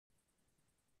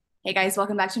Hey guys,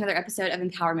 welcome back to another episode of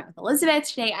Empowerment with Elizabeth.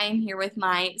 Today I am here with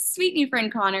my sweet new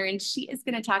friend Connor, and she is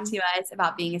going to talk to us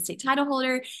about being a state title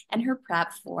holder and her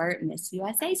prep for Miss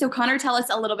USA. So, Connor, tell us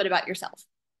a little bit about yourself.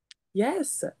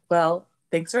 Yes. Well,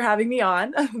 thanks for having me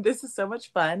on. This is so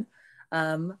much fun.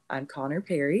 I'm Connor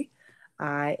Perry.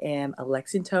 I am a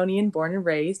Lexingtonian born and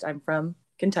raised. I'm from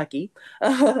Kentucky.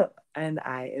 And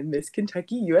I am Miss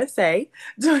Kentucky USA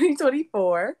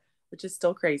 2024, which is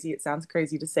still crazy. It sounds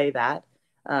crazy to say that.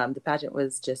 The pageant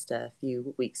was just a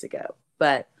few weeks ago.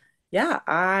 But yeah,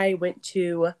 I went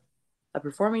to a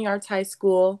performing arts high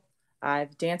school.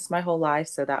 I've danced my whole life,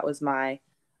 so that was my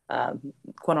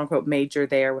quote unquote major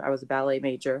there. I was a ballet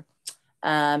major.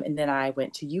 And then I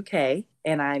went to UK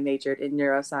and I majored in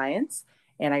neuroscience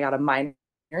and I got a minor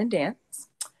in dance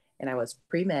and I was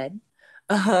pre med.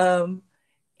 Um,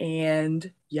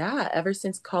 and yeah, ever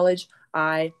since college,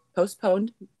 I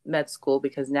postponed med school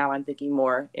because now I'm thinking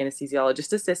more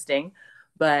anesthesiologist assisting.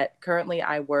 But currently,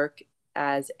 I work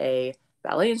as a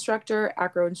ballet instructor,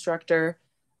 acro instructor,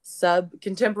 sub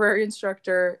contemporary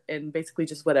instructor, and basically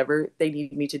just whatever they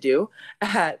need me to do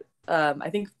at, I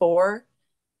think, four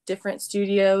different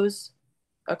studios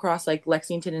across like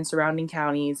Lexington and surrounding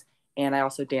counties. And I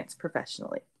also dance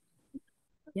professionally. Oh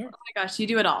Yes. my gosh, you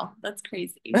do it all. That's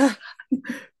crazy. I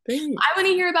want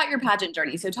to hear about your pageant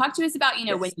journey. So, talk to us about, when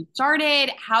Yes. you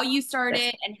started, how you Yes.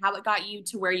 started, and how it got you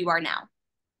to where you are now.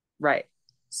 Right.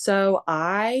 So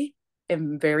I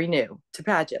am very new to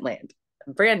pageant land.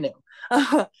 I'm brand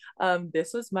new.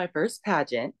 This was my first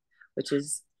pageant, which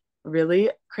is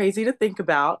really crazy to think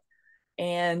about.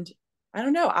 And I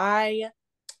don't know, I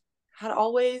had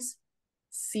always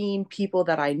seen people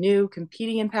that I knew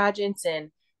competing in pageants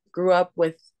and grew up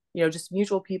with, just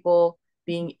mutual people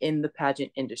being in the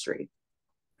pageant industry.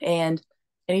 And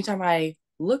anytime I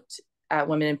looked at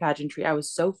women in pageantry, I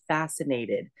was so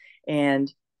fascinated.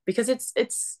 And because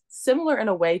it's similar in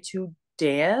a way to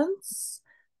dance,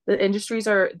 the industries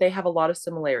they have a lot of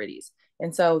similarities.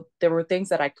 And so there were things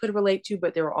that I could relate to,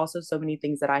 but there were also so many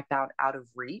things that I found out of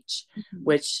reach, Mhm.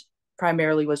 which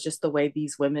primarily was just the way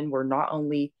these women were not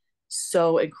only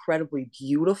so incredibly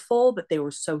beautiful, but they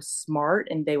were so smart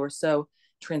and they were so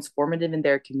transformative in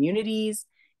their communities.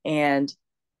 And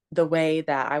the way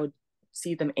that I would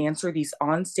see them answer these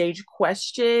onstage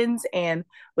questions and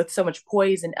with so much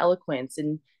poise and eloquence,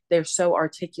 and they're so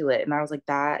articulate. And I was like,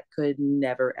 that could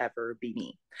never ever be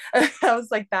me. I was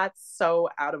like, that's so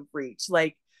out of reach.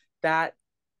 Like that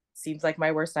seems like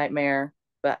my worst nightmare,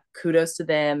 but kudos to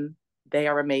them. They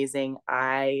are amazing.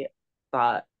 I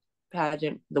thought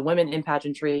the women in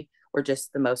pageantry were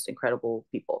just the most incredible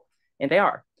people, and they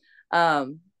are.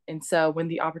 And so when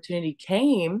the opportunity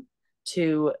came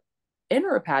to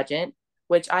enter a pageant,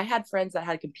 which I had friends that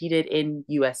had competed in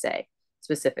USA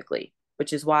specifically,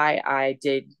 which is why I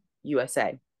did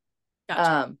USA.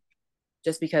 Gotcha. Um,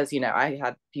 just because, I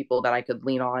had people that I could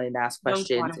lean on and ask Known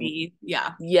questions and quantity.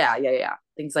 Yeah. yeah,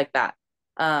 things like that.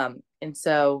 And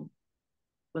so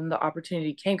when the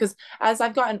opportunity came, because as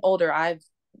I've gotten older, I've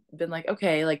been like,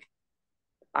 okay, like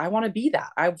I want to be that.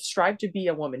 I strive to be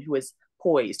a woman who is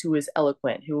poised, who is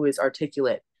eloquent, who is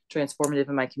articulate, transformative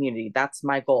in my community. That's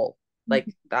my goal. Like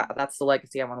that's the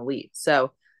legacy I want to leave.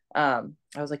 So I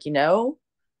was like, you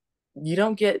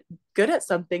don't get good at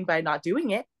something by not doing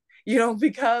it. You don't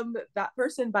become that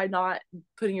person by not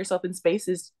putting yourself in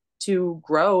spaces to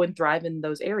grow and thrive in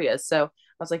those areas. So I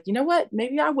was like, you know what?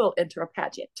 Maybe I will enter a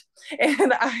pageant.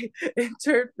 And I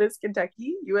entered Miss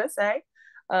Kentucky, USA,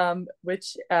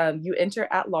 which you enter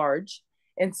at large.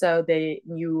 And so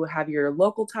you have your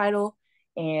local title.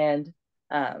 And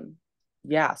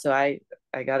yeah, so I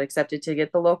got accepted to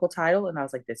get the local title. And I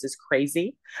was like, this is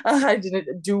crazy. I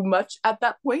didn't do much at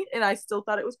that point, and I still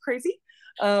thought it was crazy.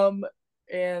 Um,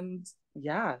 and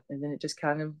yeah, and then it just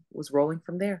kind of was rolling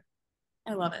from there.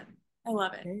 I love it. I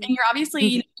love it. And Okay. you're obviously,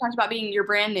 you talked about being you're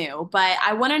brand new, but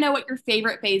I want to know what your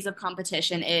favorite phase of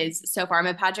competition is so far. I'm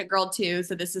a pageant girl too,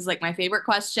 so this is like my favorite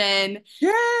question.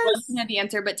 Well, you can Yes. have the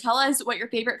answer, but tell us what your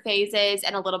favorite phase is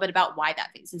and a little bit about why that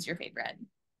phase is your favorite.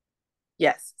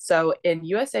 Yes. So in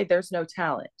USA, there's no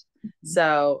talent. Mhm.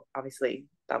 So obviously,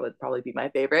 that would probably be my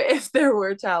favorite if there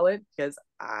were talent because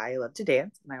I love to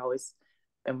dance and I always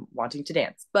am wanting to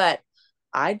dance. But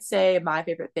I'd say my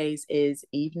favorite phase is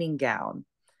evening gown.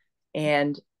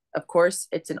 And of course,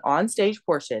 it's an on stage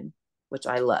portion, which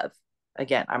I love.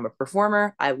 Again, I'm a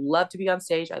performer. I love to be on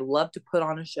stage. I love to put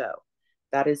on a show.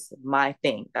 That is my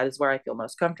thing. That is where I feel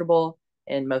most comfortable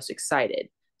and most excited.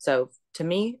 So to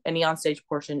me, any on stage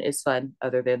portion is fun,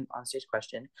 other than on stage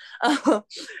question.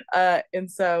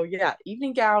 And so, yeah,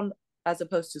 evening gown as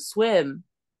opposed to swim.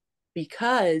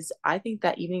 because I think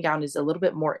that evening gown is a little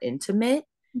bit more intimate.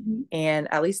 Mhm.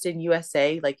 And at least in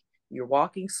USA, like you're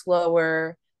walking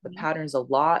slower, the Mhm. pattern's a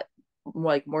lot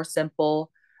like more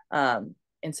simple.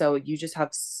 And so you just have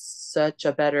such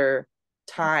a better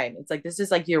time. It's like this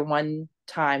is like your one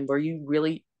time where you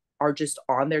really are just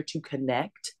on there to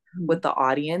connect Mhm. with the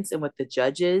audience and with the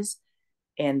judges,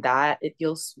 and that it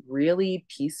feels really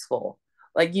peaceful.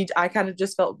 Like you, I kind of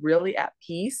just felt really at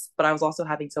peace, but I was also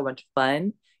having so much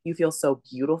fun. You feel so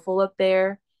beautiful up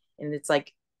there, and it's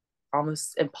like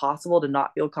almost impossible to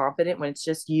not feel confident when it's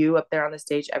just you up there on the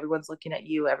stage. Everyone's looking at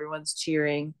you, everyone's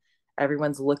cheering,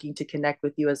 everyone's looking to connect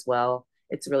with you as well.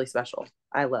 It's really special.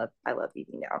 I love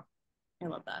eating now. I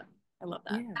love that. I love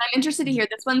that. And Yeah. I'm interested to hear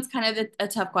this one's kind of a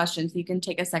tough question, so you can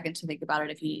take a second to think about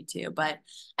it if you need to. But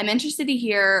I'm interested to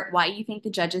hear why you think the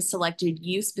judges selected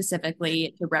you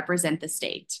specifically to represent the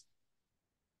state.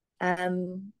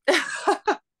 Um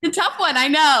The tough one, I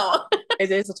know. it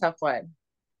is a tough one.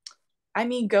 I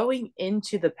mean, going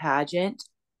into the pageant,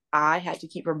 I had to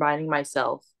keep reminding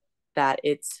myself that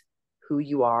it's who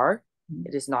you are.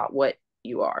 It is not what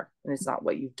you are, and it's not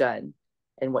what you've done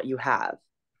and what you have.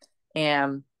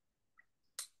 And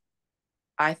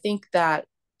I think that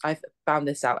I found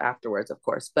this out afterwards, of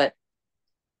course, but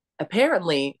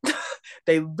apparently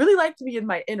they really liked me in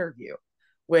my interview,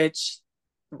 which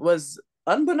was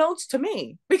unbeknownst to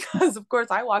me because, of course,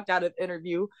 I walked out of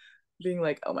interview being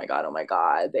like, oh my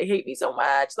God, they hate me so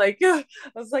much. Like, I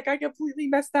was like, I completely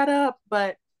messed that up.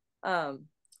 But, um,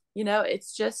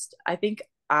 it's just, I think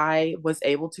I was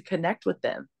able to connect with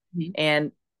them, Mhm.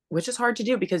 and which is hard to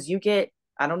do because you get,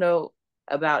 I don't know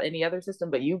about any other system,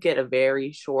 but you get a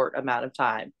very short amount of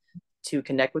time to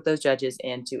connect with those judges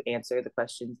and to answer the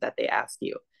questions that they ask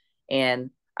you.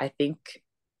 And I think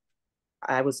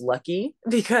I was lucky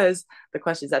because the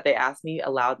questions that they asked me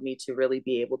allowed me to really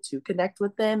be able to connect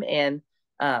with them and,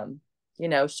 um,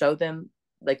 show them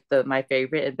like my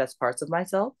favorite and best parts of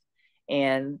myself.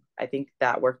 And I think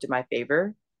that worked in my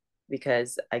favor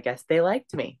because I guess they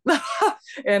liked me.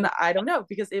 And I don't know,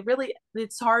 because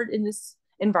it's hard in this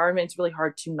environment. It's really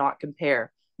hard to not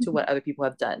compare to what other people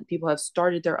have done. People have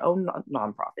started their own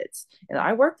nonprofits, and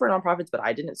I work for nonprofits, but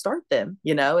I didn't start them.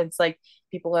 It's like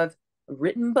people have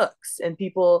written books and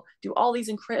people do all these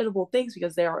incredible things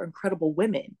because they are incredible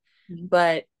women. Mhm.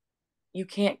 But you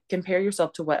can't compare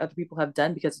yourself to what other people have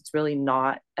done because it's really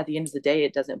not, at the end of the day,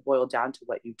 it doesn't boil down to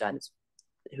what you've done. It's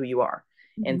who you are.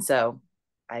 Mhm. And so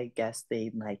I guess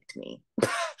they liked me.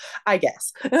 I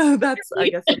guess. I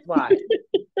guess that's why.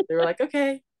 They were like,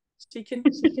 okay, she can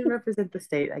represent the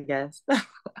state, I guess. I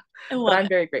But love I'm it.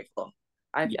 very grateful.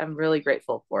 I'm really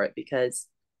grateful for it because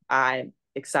I'm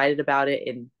excited about it.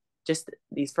 And just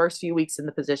these first few weeks in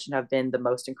the position have been the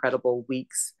most incredible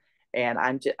weeks. And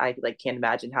I like can't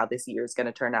imagine how this year is going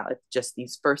to turn out if just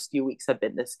these first few weeks have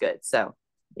been this good. So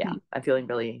yeah, Mhm. I'm feeling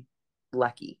really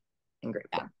lucky and Yeah.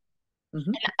 grateful.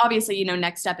 Mm-hmm. Obviously,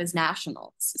 next step is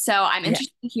nationals. So I'm Yeah.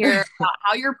 interested to hear about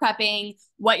how you're prepping,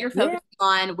 what you're Yeah. focusing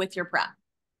on with your prep.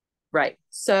 Right.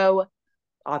 So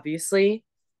obviously,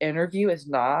 interview is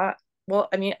not, well,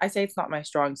 I mean, I say it's not my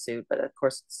strong suit, but of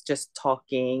course, it's just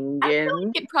talking I feel and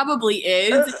like it probably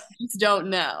is. You just don't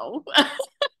know.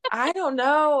 I don't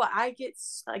know. I get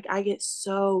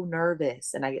so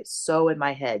nervous and I get so in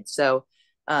my head. So,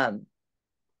 um,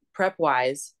 prep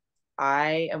wise,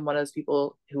 I am one of those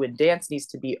people who in dance needs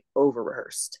to be over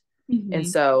rehearsed. And Mhm.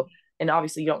 so, and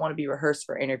obviously you don't want to be rehearsed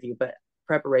for interview, but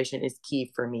preparation is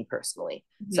key for me personally.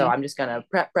 So Mhm. I'm just gonna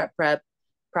prep,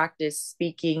 practice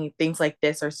speaking. Things like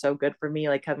this are so good for me,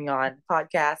 like coming on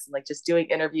podcasts and like just doing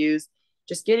interviews,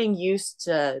 just getting used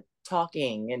to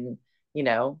talking and,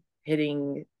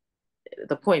 hitting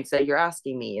the points that you're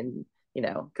asking me, and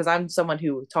because I'm someone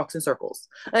who talks in circles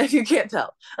if you can't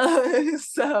tell.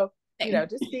 So Same.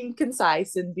 just being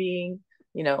concise and being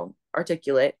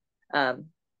articulate.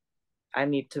 um I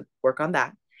need to work on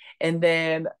that. And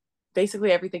then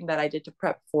basically everything that I did to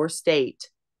prep for state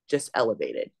just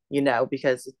elevated,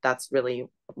 because that's really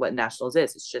what nationals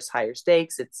is. It's just higher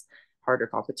stakes, it's harder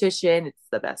competition, it's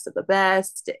the best of the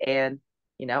best. And,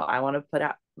 I want to put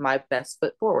out my best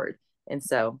foot forward. And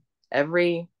so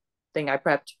everything I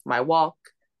prepped, my walk,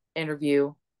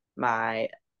 interview, my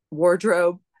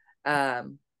wardrobe,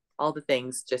 um, all the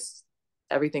things, just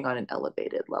everything on an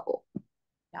elevated level.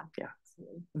 Yeah. Yeah.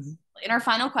 Absolutely. Mm-hmm. In our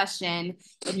final question,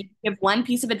 if you could give one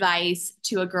piece of advice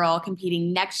to a girl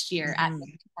competing next year at Mm-hmm.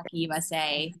 Kentucky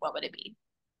USA, what would it be?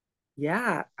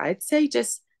 Yeah, I'd say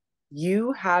just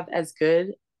you have as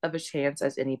good of a chance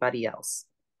as anybody else,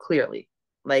 clearly.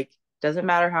 Like, doesn't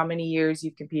matter how many years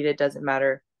you've competed, doesn't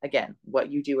matter, again,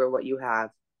 what you do or what you have.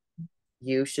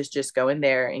 You should just go in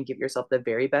there and give yourself the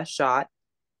very best shot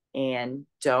and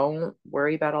don't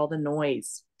worry about all the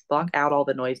noise. Block out all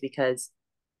the noise because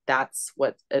that's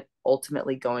what's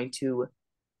ultimately going to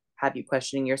have you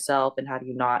questioning yourself and have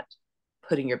you not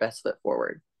putting your best foot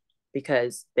forward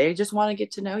because they just want to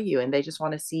get to know you and they just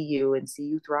want to see you and see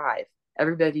you thrive.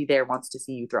 Everybody there wants to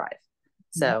see you thrive.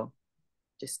 So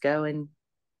just go and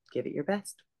give it your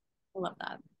best. I love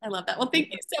that. I love that. Well,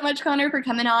 thank you so much, Connor, for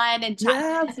coming on and chatting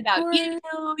Yeah, with us of about course. your Thank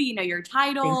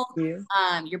title, you.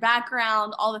 your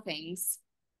background, all the things.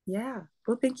 Yeah.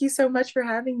 Well, thank you so much for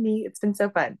having me. It's been so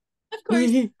fun. Of course,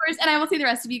 of course. And I will see the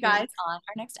rest of you guys on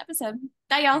our next episode.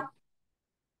 Bye,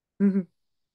 y'all.